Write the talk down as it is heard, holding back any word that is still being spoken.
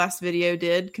last video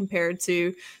did compared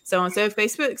to so and so.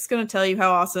 Facebook's going to tell you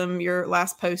how awesome your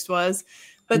last post was,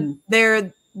 but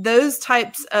those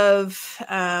types of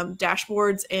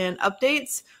dashboards and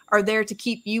updates are there to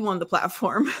keep you on the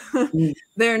platform.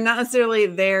 They're not necessarily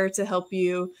there to help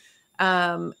you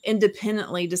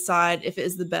independently decide if it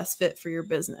is the best fit for your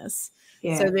business.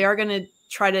 Yeah. So they are going to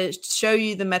try to show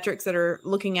you the metrics that are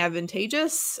looking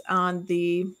advantageous on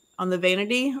the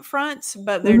vanity front,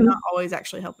 but they're not always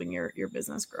actually helping your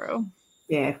business grow.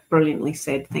 Yeah, brilliantly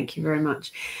said. Thank you very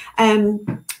much.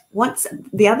 Once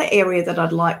the other area that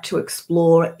I'd like to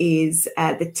explore is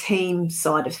the team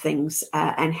side of things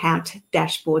and how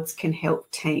dashboards can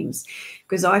help teams,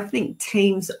 because I think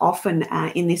teams often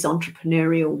in this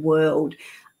entrepreneurial world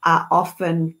are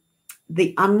often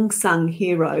the unsung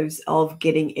heroes of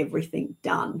getting everything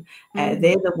done. They're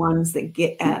the ones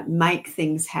that make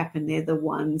things happen. They're the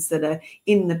ones that are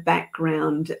in the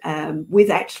background with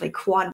actually quite